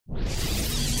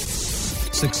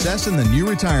Success in the New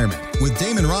Retirement with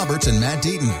Damon Roberts and Matt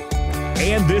Deaton.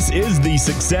 And this is the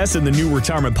Success in the New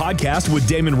Retirement podcast with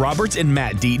Damon Roberts and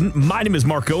Matt Deaton. My name is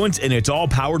Mark Owens, and it's all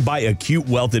powered by Acute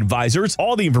Wealth Advisors.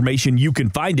 All the information, you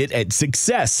can find it at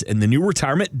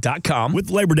successinthenewretirement.com. With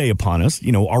Labor Day upon us,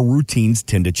 our routines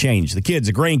tend to change. The kids,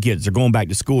 the grandkids, they're going back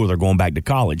to school, they're going back to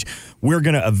college. We're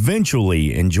going to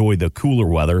eventually enjoy the cooler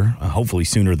weather, hopefully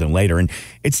sooner than later. And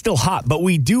it's still hot, but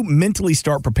we do mentally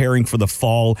start preparing for the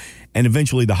fall, and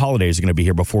eventually the holidays are going to be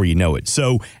here before you know it.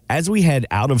 So as we head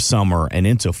out of summer and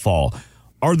into fall,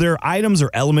 are there items or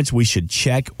elements we should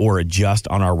check or adjust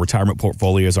on our retirement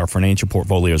portfolios, our financial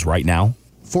portfolios right now?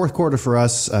 Fourth quarter for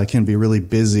us can be really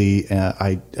busy,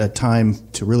 a time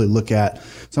to really look at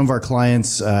some of our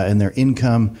clients and their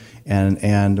income.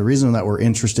 And the reason that we're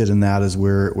interested in that is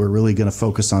we're really going to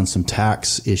focus on some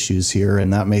tax issues here.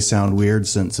 And that may sound weird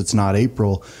since it's not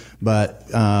April, but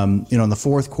in the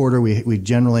fourth quarter, we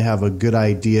generally have a good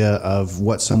idea of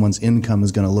what someone's income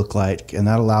is going to look like. And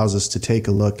that allows us to take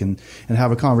a look and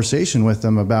have a conversation with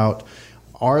them about,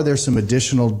 are there some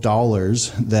additional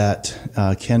dollars that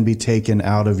can be taken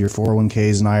out of your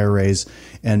 401ks and IRAs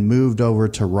and moved over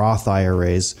to Roth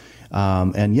IRAs?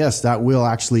 And yes, that will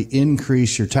actually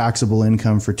increase your taxable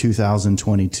income for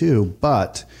 2022.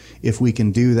 But if we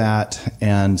can do that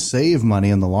and save money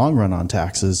in the long run on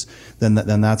taxes, then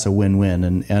that's a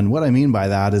win-win. And what I mean by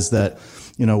that is that,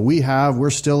 we're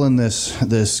still in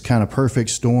this kind of perfect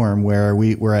storm where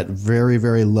we're at very,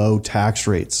 very low tax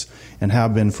rates and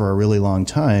have been for a really long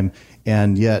time.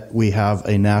 And yet we have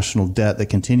a national debt that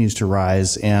continues to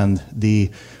rise, and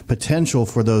the potential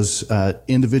for those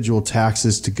individual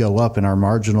taxes to go up in our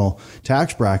marginal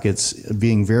tax brackets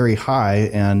being very high.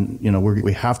 And,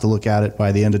 we have to look at it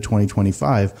by the end of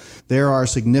 2025. There are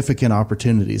significant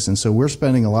opportunities. And so we're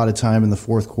spending a lot of time in the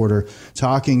fourth quarter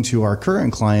talking to our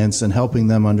current clients and helping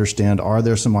them understand, are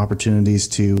there some opportunities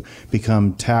to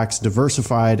become tax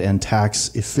diversified and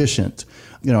tax efficient?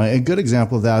 A good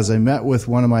example of that is I met with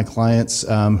one of my clients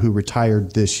who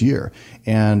retired this year.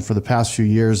 And for the past few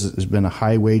years, has been a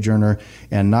high wage earner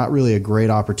and not really a great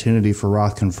opportunity for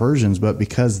Roth conversions. But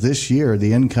because this year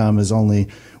the income is only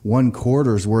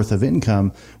 1/4's worth of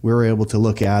income, we were able to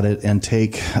look at it and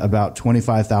take about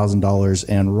 $25,000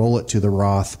 and roll it to the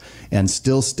Roth and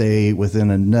still stay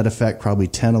within a net effect, probably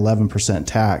 10-11%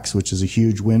 tax, which is a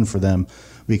huge win for them.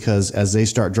 Because as they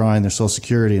start drawing their Social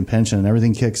Security and pension and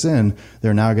everything kicks in,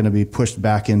 they're now going to be pushed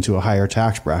back into a higher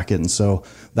tax bracket. And so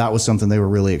that was something they were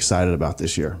really excited about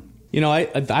this year.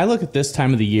 I look at this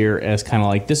time of the year as kind of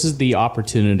like, this is the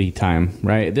opportunity time,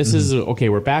 right? This is, okay,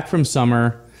 we're back from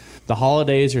summer. The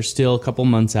holidays are still a couple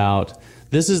months out.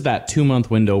 This is that 2-month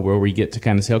window where we get to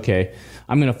kind of say, okay,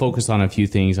 I'm going to focus on a few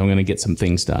things. I'm going to get some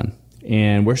things done.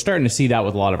 And we're starting to see that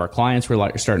with a lot of our clients.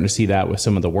 We're starting to see that with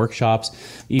some of the workshops,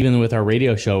 even with our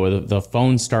radio show, where the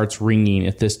phone starts ringing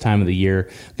at this time of the year,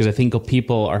 because I think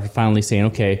people are finally saying,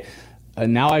 okay,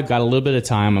 now I've got a little bit of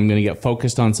time. I'm going to get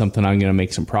focused on something. I'm going to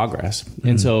make some progress. Mm-hmm.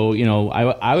 And so,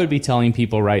 I would be telling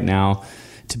people right now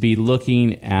to be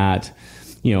looking at,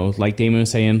 like Damon was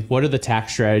saying, what are the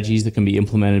tax strategies that can be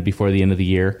implemented before the end of the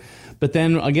year? But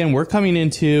then again, we're coming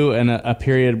into a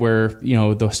period where,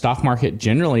 the stock market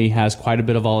generally has quite a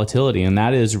bit of volatility, and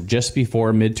that is just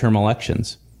before midterm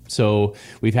elections. So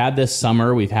we've had this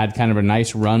summer, we've had kind of a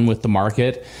nice run with the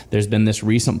market. There's been this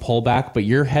recent pullback, but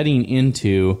you're heading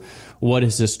into what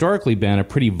has historically been a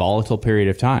pretty volatile period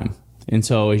of time. And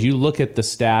so as you look at the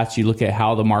stats, you look at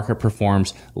how the market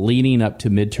performs leading up to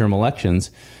midterm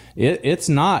elections, it's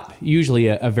not usually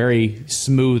a very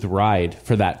smooth ride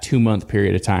for that 2-month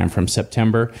period of time from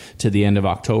September to the end of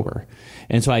October.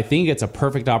 And so I think it's a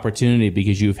perfect opportunity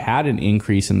because you've had an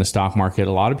increase in the stock market.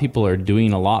 A lot of people are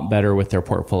doing a lot better with their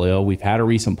portfolio. We've had a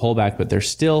recent pullback, but they're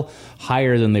still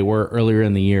higher than they were earlier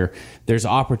in the year. There's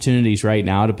opportunities right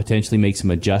now to potentially make some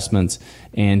adjustments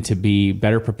and to be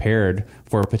better prepared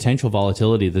for potential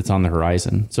volatility that's on the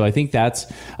horizon. So I think that's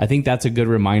a good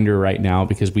reminder right now,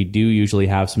 because we do usually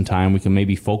have some time. We can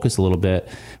maybe focus a little bit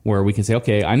where we can say,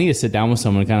 okay, I need to sit down with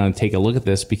someone and kind of take a look at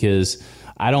this, because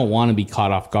I don't want to be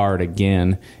caught off guard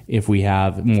again if we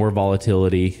have more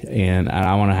volatility, and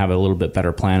I want to have a little bit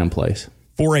better plan in place.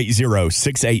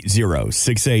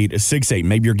 480-680-6868.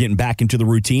 Maybe you're getting back into the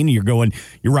routine and you're going,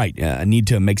 you're right, I need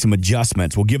to make some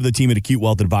adjustments. We'll give the team at Acute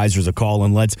Wealth Advisors a call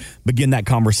and let's begin that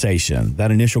conversation,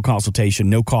 that initial consultation,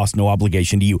 no cost, no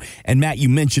obligation to you. And Matt, you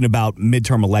mentioned about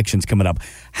midterm elections coming up.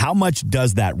 How much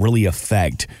does that really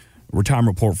affect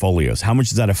retirement portfolios? How much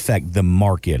does that affect the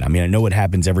market? I mean, I know it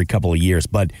happens every couple of years,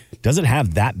 but does it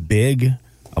have that big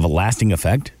of a lasting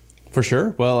effect? For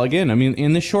sure. Well, again, I mean,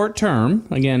 in the short term,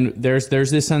 again, there's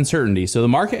this uncertainty. So the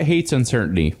market hates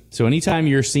uncertainty. So anytime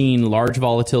you're seeing large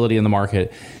volatility in the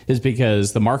market is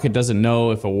because the market doesn't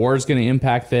know if a war is going to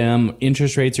impact them,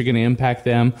 interest rates are going to impact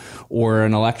them, or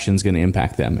an election is going to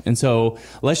impact them. And so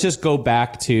let's just go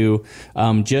back to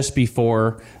just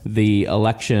before the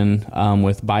election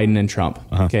with Biden and Trump.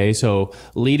 Okay, so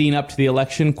leading up to the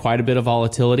election, quite a bit of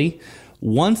volatility.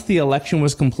 Once the election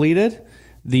was completed,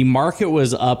 the market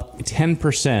was up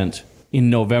 10% in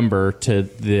November to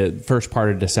the first part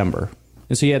of December.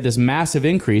 And so you had this massive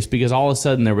increase because all of a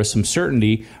sudden there was some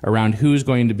certainty around who's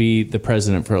going to be the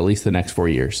president for at least the next 4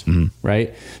 years,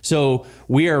 right? So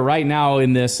we are right now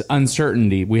in this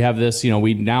uncertainty. We have this,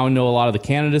 we now know a lot of the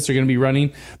candidates are going to be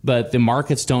running, but the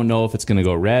markets don't know if it's going to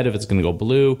go red, if it's going to go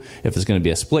blue, if it's going to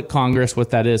be a split Congress, what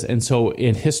that is. And so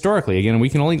historically, again, we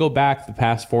can only go back the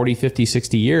past 40, 50,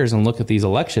 60 years and look at these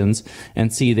elections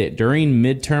and see that during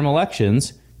midterm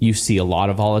elections, you see a lot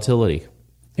of volatility.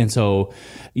 And so,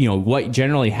 what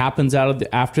generally happens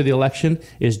after the election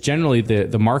is generally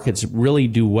the markets really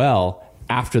do well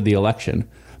after the election.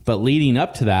 But leading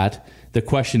up to that, the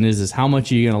question is how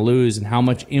much are you going to lose and how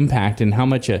much impact and how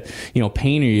much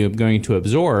pain are you going to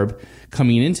absorb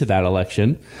coming into that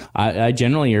election? I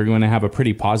generally are going to have a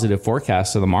pretty positive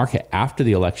forecast of the market after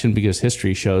the election because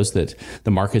history shows that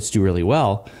the markets do really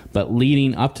well. But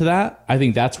leading up to that, I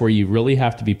think that's where you really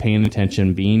have to be paying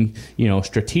attention, being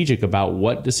strategic about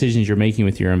what decisions you're making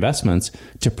with your investments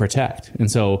to protect.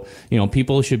 And so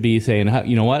people should be saying,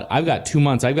 you know what, I've got 2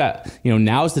 months. I've got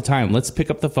now's the time. Let's pick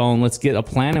up the phone. Let's get a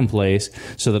plan in place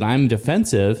so that I'm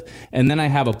defensive, and then I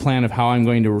have a plan of how I'm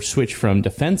going to switch from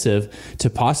defensive to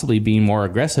possibly being more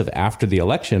aggressive after the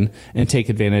election and take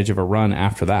advantage of a run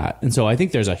after that. And so I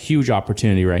think there's a huge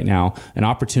opportunity right now, an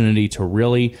opportunity to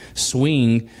really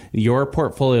swing your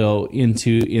portfolio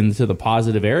into the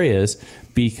positive areas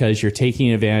because you're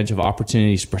taking advantage of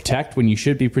opportunities to protect when you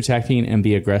should be protecting and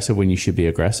be aggressive when you should be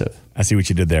aggressive. I see what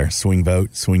you did there. Swing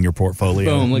vote, swing your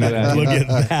portfolio. Boom, look at that. Look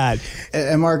at that.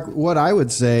 And Mark, what I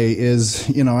would say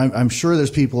is, I'm sure there's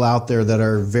people out there that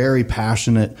are very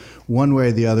passionate one way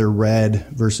or the other, red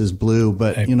versus blue.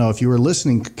 But, if you were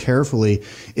listening carefully,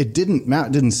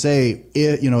 Matt didn't say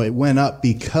it went up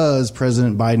because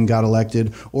President Biden got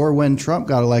elected, or when Trump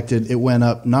got elected, it went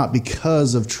up not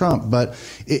because of Trump. But,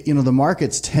 the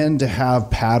markets tend to have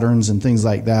patterns and things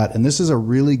like that. And this is a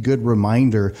really good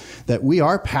reminder that we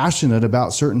are passionate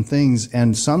about certain things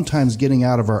and sometimes getting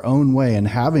out of our own way, and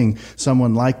having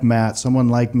someone like Matt, someone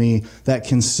like me that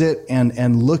can sit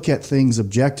and look at things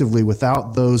objectively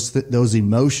without those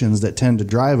emotions that tend to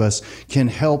drive us can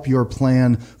help your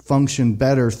plan function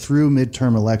better through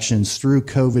midterm elections, through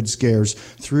COVID scares,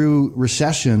 through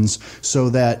recessions, so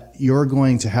that you're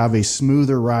going to have a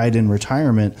smoother ride in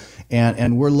retirement.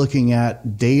 And we're looking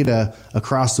at data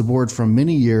across the board from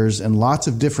many years and lots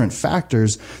of different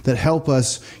factors that help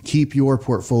us keep your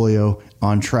portfolio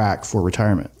on track for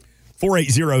retirement.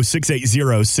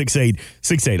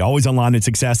 480-680-6868. Always online at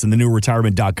Success and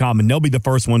thenewretirement.com. And they'll be the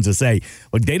first ones to say,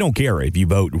 look, they don't care if you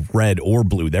vote red or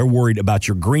blue. They're worried about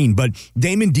your green. But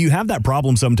Damon, do you have that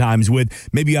problem sometimes with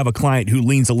maybe you have a client who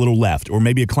leans a little left, or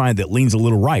maybe a client that leans a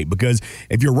little right? Because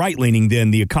if you're right leaning, then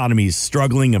the economy is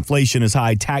struggling, inflation is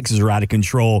high, taxes are out of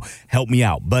control, help me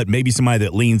out. But maybe somebody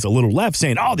that leans a little left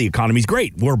saying, oh, the economy's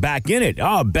great, we're back in it,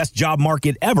 oh, best job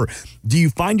market ever. Do you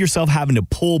find yourself having to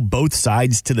pull both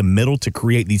sides to the middle to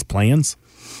create these plans?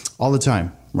 All the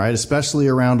time, right? Especially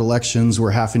around elections,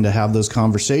 we're having to have those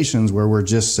conversations where we're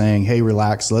just saying, hey,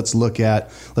 relax, let's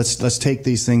take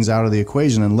these things out of the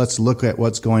equation and let's look at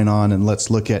what's going on, and let's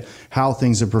look at how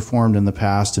things have performed in the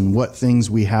past and what things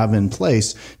we have in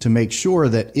place to make sure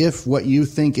that if what you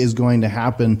think is going to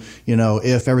happen,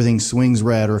 if everything swings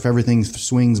red or if everything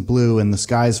swings blue and the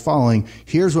sky's falling,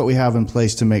 here's what we have in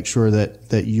place to make sure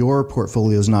that your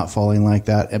portfolio is not falling like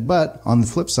that. But on the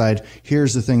flip side,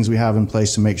 here's the things we have in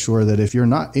place to make sure that if you're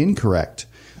not incorrect,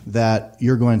 that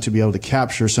you're going to be able to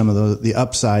capture some of the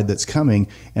upside that's coming,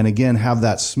 and again, have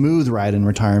that smooth ride in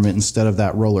retirement instead of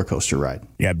that roller coaster ride.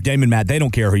 Yeah, Damon, Matt, they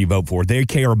don't care who you vote for. They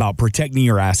care about protecting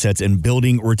your assets and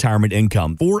building retirement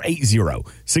income.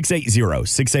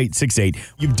 480-680-6868.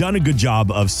 You've done a good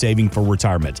job of saving for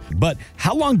retirement, but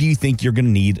how long do you think you're going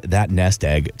to need that nest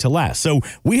egg to last? So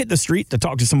we hit the street to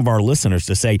talk to some of our listeners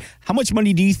to say, how much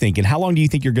money do you think and how long do you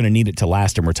think you're going to need it to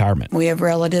last in retirement? We have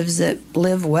relatives that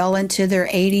live well into their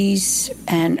 80s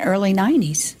and early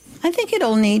 90s. I think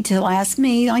it'll need to last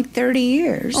me like 30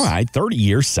 years. All right, 30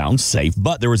 years sounds safe,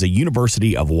 but there was a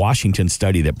University of Washington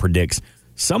study that predicts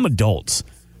some adults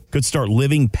could start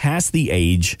living past the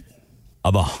age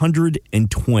of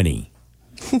 120.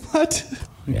 What?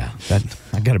 Yeah, that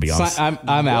I got to be honest. I'm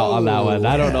out on that one.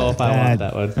 I don't know if I want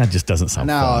that one. That just doesn't sound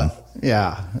fun.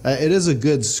 Yeah, it is a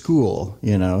good school, I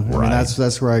mean,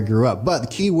 that's where I grew up. But the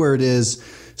key word is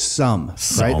some.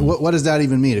 Right? What does that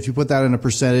even mean? If you put that in a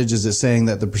percentage, is it saying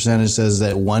that the percentage says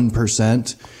that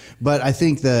 1%? But I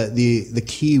think the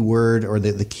key word or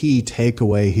the key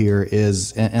takeaway here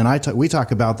is, and we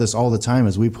talk about this all the time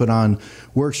as we put on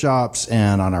workshops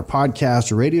and on our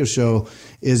podcast or radio show,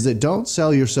 is that don't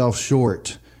sell yourself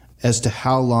short as to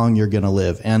how long you're going to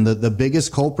live. And the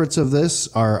biggest culprits of this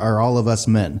are all of us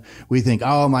men. We think,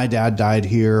 oh, my dad died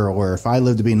here, or if I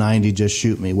live to be 90, just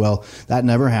shoot me. Well, that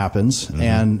never happens.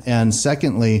 Mm-hmm. And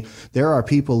secondly, there are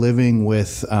people living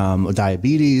with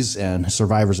diabetes and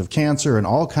survivors of cancer and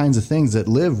all kinds of things that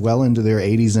live well into their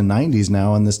 80s and 90s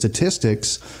now. And the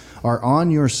statistics are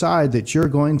on your side that you're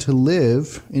going to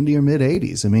live into your mid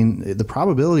 80s. I mean, the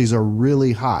probabilities are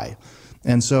really high.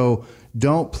 And so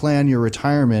don't plan your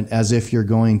retirement as if you're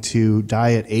going to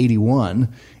die at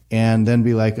 81 and then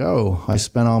be like, oh, I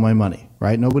spent all my money,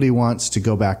 right? Nobody wants to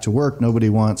go back to work. Nobody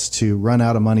wants to run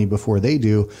out of money before they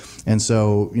do. And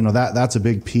so, that's a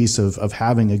big piece of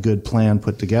having a good plan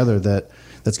put together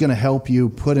that's going to help you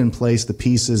put in place the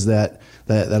pieces that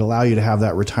allow you to have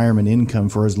that retirement income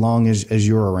for as long as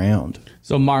you're around.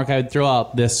 So, Mark, I'd throw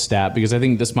out this stat because I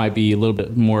think this might be a little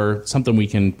bit more something we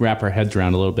can wrap our heads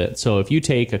around a little bit. So if you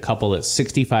take a couple that's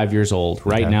 65 years old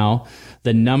right now,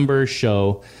 the numbers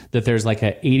show that there's like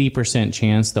an 80%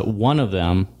 chance that one of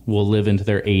them will live into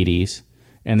their 80s,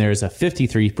 and there's a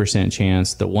 53%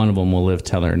 chance that one of them will live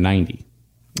till they're 90.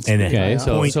 And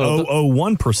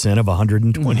 0.001% of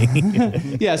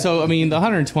 120. Yeah, so I mean, the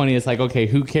 120 is like, okay,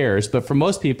 who cares? But for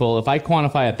most people, if I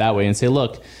quantify it that way and say,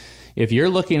 look, if you're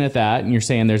looking at that and you're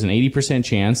saying there's an 80%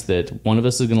 chance that one of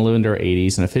us is going to live into our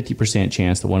 80s and a 50%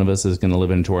 chance that one of us is going to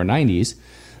live into our 90s,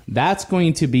 that's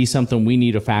going to be something we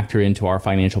need to factor into our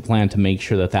financial plan to make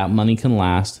sure that that money can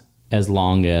last as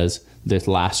long as this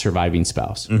last surviving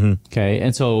spouse. Mm-hmm. Okay.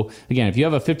 And so again, if you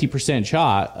have a 50%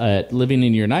 shot at living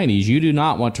in your 90s, you do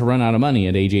not want to run out of money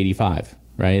at age 85.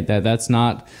 Right? That's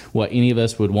not what any of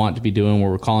us would want to be doing, where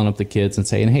we're calling up the kids and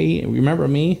saying, hey, remember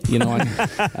me?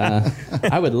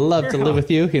 I would love to live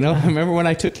with you. I remember when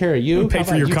I took care of you. Pay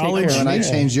for your college. When I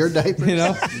changed your diaper.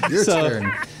 Your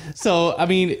turn.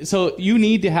 So you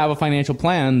need to have a financial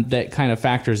plan that kind of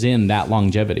factors in that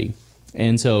longevity.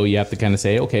 And so you have to kind of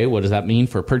say, okay, what does that mean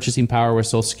for purchasing power with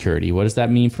Social Security? What does that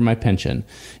mean for my pension?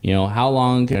 How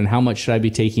long and how much should I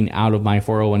be taking out of my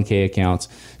 401k accounts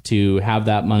to have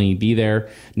that money be there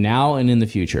now and in the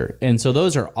future? And so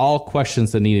those are all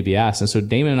questions that need to be asked. And so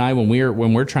Damon and I,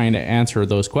 when we're trying to answer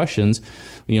those questions,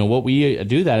 what we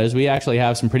do that is we actually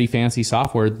have some pretty fancy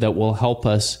software that will help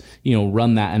us,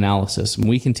 run that analysis. And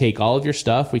we can take all of your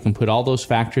stuff, we can put all those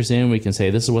factors in, we can say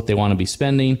this is what they want to be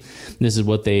spending, this is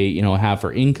what they, have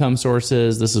for income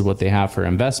sources, this is what they have for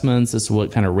investments, this is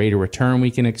what kind of rate of return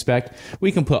we can expect.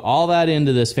 We can put all that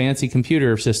into this fancy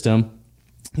computer system.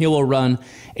 It will run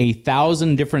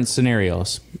 1,000 different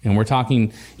scenarios. And we're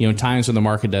talking, times when the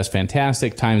market does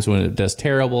fantastic, times when it does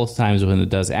terrible, times when it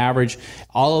does average,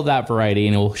 all of that variety.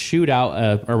 And it will shoot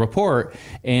out a report,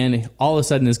 and all of a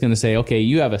sudden it's going to say, okay,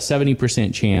 you have a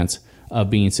 70% chance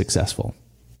of being successful.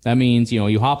 That means,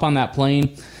 you hop on that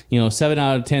plane, 7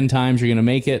 out of 10 times you're going to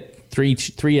make it.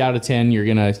 3 out of 10, you're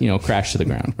going to, crash to the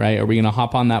ground, right? Are we going to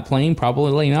hop on that plane?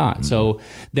 Probably not. Mm-hmm. So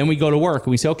then we go to work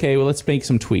and we say, okay, well, let's make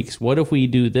some tweaks. What if we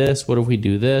do this? What if we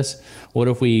do this? What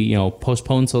if we,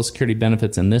 postpone Social Security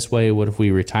benefits in this way? What if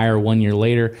we retire 1 year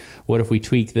later? What if we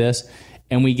tweak this?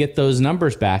 And we get those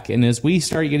numbers back. And as we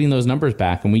start getting those numbers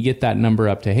back and we get that number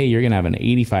up to, hey, you're going to have an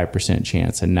 85%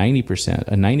 chance, a 90%,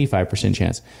 a 95%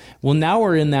 chance. Well, now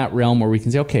we're in that realm where we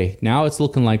can say, okay, now it's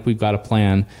looking like we've got a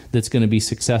plan that's going to be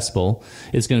successful.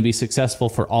 It's going to be successful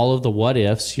for all of the what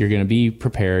ifs. You're going to be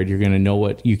prepared. You're going to know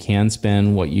what you can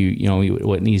spend, what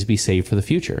what needs to be saved for the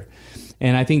future.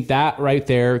 And I think that right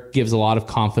there gives a lot of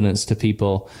confidence to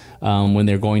people when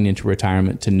they're going into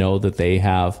retirement, to know that they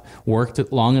have worked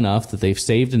long enough, that they've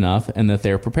saved enough, and that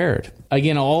they're prepared.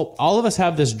 Again, all of us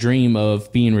have this dream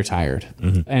of being retired.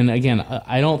 Mm-hmm. And again,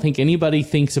 I don't think anybody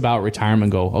thinks about retirement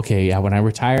and go, okay, yeah, when I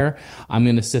retire, I'm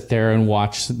going to sit there and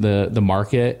watch the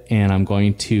market, and I'm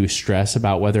going to stress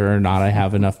about whether or not I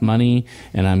have enough money,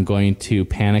 and I'm going to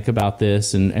panic about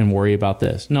this and worry about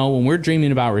this. No, when we're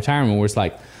dreaming about retirement, we're just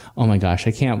like, oh my gosh,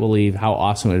 I can't believe how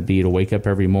awesome it would be to wake up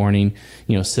every morning,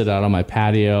 sit out on my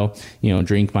patio,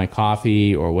 drink my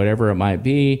coffee or whatever it might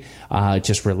be,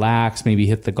 just relax, maybe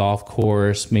hit the golf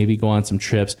course, maybe go on some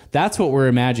trips. That's what we're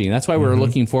imagining. That's why we're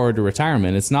looking forward to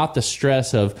retirement. It's not the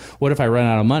stress of what if I run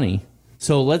out of money?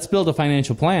 So let's build a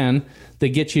financial plan that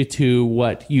gets you to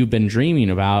what you've been dreaming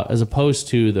about, as opposed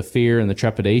to the fear and the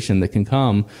trepidation that can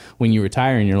come when you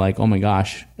retire and you're like, oh my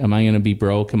gosh, am I going to be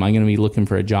broke? Am I going to be looking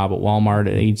for a job at Walmart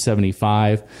at age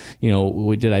 75?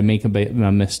 Did I make a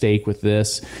mistake with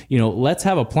this? Let's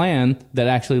have a plan that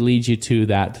actually leads you to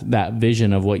that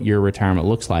vision of what your retirement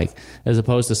looks like, as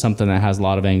opposed to something that has a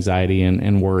lot of anxiety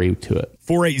and worry to it.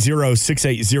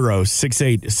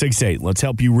 480-680-6868. Let's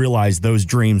help you realize those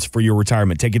dreams for your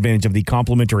retirement. Take advantage of the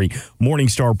complimentary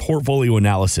Morningstar portfolio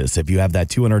analysis. If you have that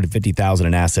 $250,000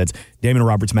 in assets, Damon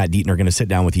Roberts, Matt Deaton are going to sit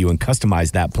down with you and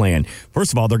customize that plan.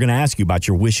 First of all, they're going to ask you about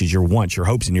your wishes, your wants, your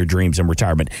hopes, and your dreams in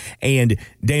retirement. And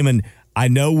Damon, I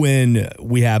know when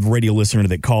we have a radio listener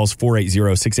that calls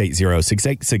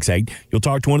 480-680-6868, you'll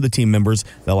talk to one of the team members.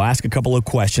 They'll ask a couple of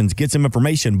questions, get some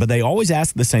information, but they always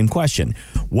ask the same question.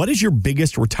 What is your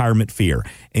biggest retirement fear?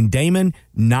 And Damon,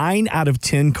 9 out of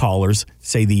 10 callers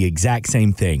say the exact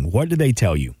same thing. What do they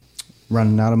tell you?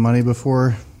 Running out of money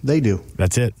before they do.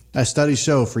 That's it. Studies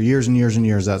show for years and years and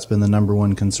years that's been the number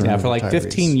one concern. Yeah, for like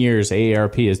 15 years,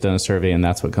 AARP has done a survey, and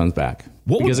that's what comes back.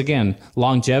 Because again,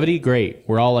 longevity, great.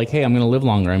 We're all like, hey, I'm going to live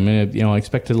longer. I'm going to,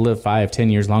 expect to live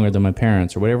 5-10 years longer than my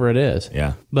parents or whatever it is.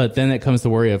 Yeah. But then it comes the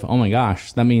worry of, oh my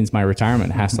gosh, that means my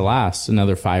retirement has to last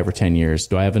another 5 or 10 years.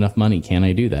 Do I have enough money? Can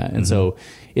I do that? And so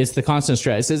it's the constant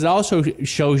stress. It also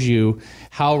shows you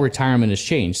how retirement has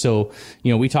changed. So,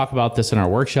 we talk about this in our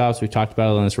workshops. We talked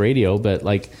about it on this radio. But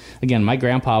again, my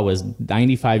grandpa was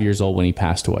 95 years old when he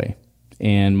passed away.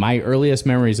 And my earliest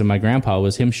memories of my grandpa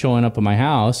was him showing up at my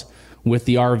house with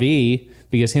the RV,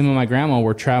 because him and my grandma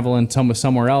were traveling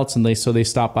somewhere else, and they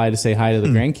stopped by to say hi to the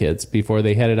grandkids before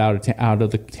they headed out of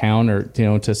the town or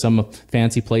to some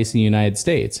fancy place in the United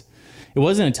States. It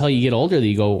wasn't until you get older that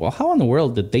you go, well, how in the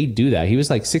world did they do that? He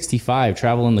was like 65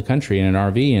 traveling the country in an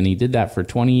RV, and he did that for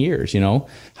 20 years.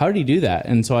 How did he do that?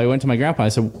 And so I went to my grandpa. I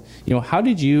said, how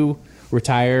did you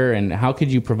retire, and how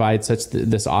could you provide such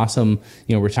this awesome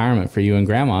retirement for you and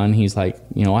grandma? And he's like,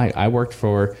 I worked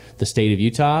for the state of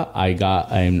Utah. I got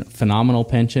a phenomenal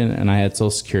pension, and I had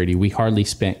Social Security. We hardly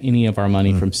spent any of our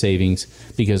money from savings,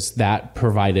 because that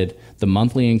provided the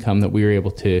monthly income that we were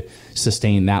able to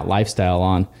sustain that lifestyle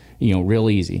on real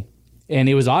easy. And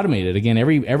it was automated. Again,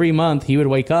 every month he would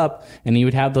wake up and he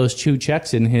would have those 2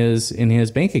 checks in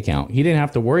his bank account. He didn't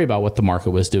have to worry about what the market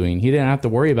was doing. He didn't have to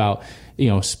worry about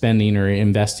spending or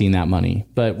investing that money.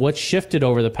 But what shifted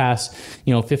over the past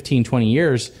 15, 20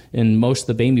 years, and most of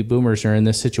the baby boomers are in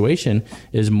this situation,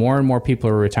 is more and more people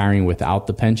are retiring without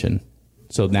the pension.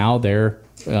 So now they're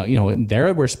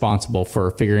responsible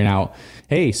for figuring out,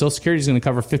 hey, Social Security is going to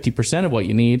cover 50% of what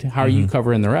you need. How are you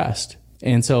covering the rest?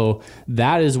 And so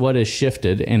that is what has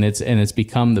shifted, and it's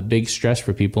become the big stress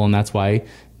for people. And that's why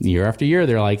year after year,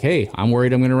 they're like, hey, I'm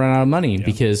worried I'm going to run out of money,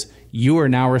 because you are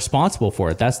now responsible for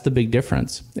it. That's the big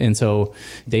difference. And so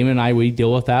Damon and I, we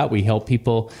deal with that. We help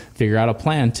people figure out a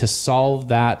plan to solve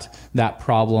that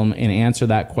problem and answer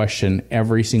that question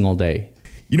every single day.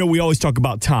 We always talk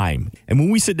about time. And when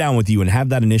we sit down with you and have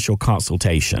that initial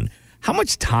consultation, how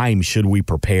much time should we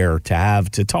prepare to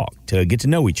have to talk, to get to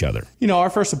know each other?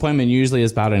 Our first appointment usually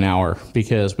is about an hour,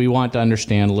 because we want to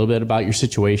understand a little bit about your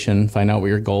situation, find out what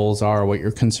your goals are, what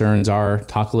your concerns are,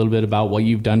 talk a little bit about what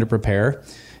you've done to prepare,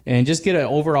 and just get an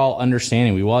overall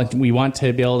understanding. We want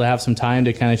to be able to have some time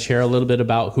to kind of share a little bit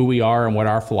about who we are and what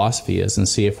our philosophy is, and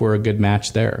see if we're a good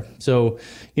match there. So,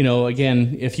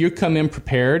 again, if you come in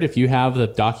prepared, if you have the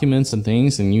documents and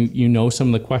things, and you know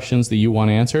some of the questions that you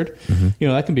want answered,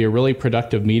 that can be a really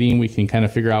productive meeting. We can kind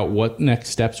of figure out what next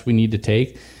steps we need to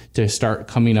take to start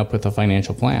coming up with a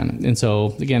financial plan. And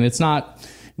so, again, it's not...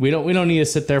 We don't need to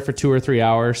sit there for 2 or 3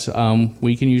 hours.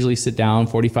 We can usually sit down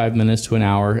 45 minutes to an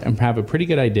hour and have a pretty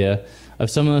good idea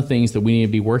of some of the things that we need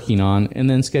to be working on, and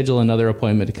then schedule another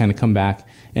appointment to kind of come back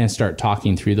and start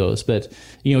talking through those. But,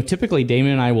 typically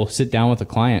Damon and I will sit down with a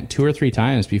client 2 or 3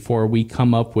 times before we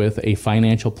come up with a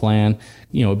financial plan,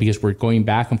 because we're going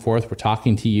back and forth. We're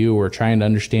talking to you. We're trying to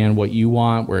understand what you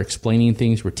want. We're explaining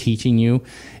things. We're teaching you.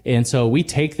 And so we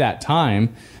take that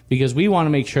time, because we want to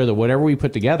make sure that whatever we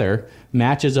put together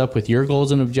matches up with your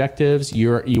goals and objectives.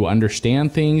 You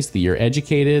understand things, that you're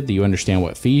educated, that you understand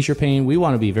what fees you're paying. We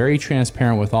want to be very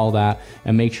transparent with all that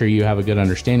and make sure you have a good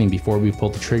understanding before we pull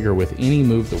the trigger with any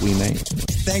move that we make.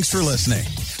 Thanks for listening.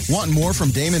 Want more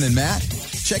from Damon and Matt?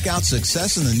 Check out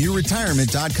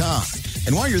successinthenewretirement.com.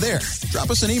 And while you're there, drop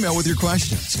us an email with your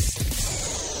questions.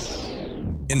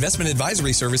 Investment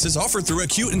advisory services offered through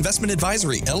Acute Investment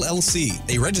Advisory, LLC,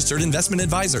 a registered investment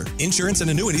advisor. Insurance and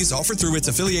annuities offered through its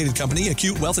affiliated company,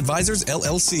 Acute Wealth Advisors,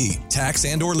 LLC. Tax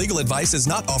and or legal advice is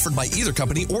not offered by either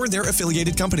company or their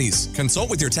affiliated companies. Consult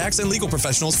with your tax and legal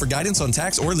professionals for guidance on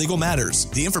tax or legal matters.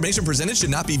 The information presented should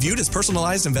not be viewed as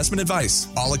personalized investment advice.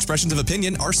 All expressions of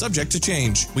opinion are subject to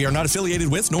change. We are not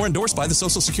affiliated with nor endorsed by the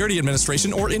Social Security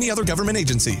Administration or any other government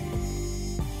agency.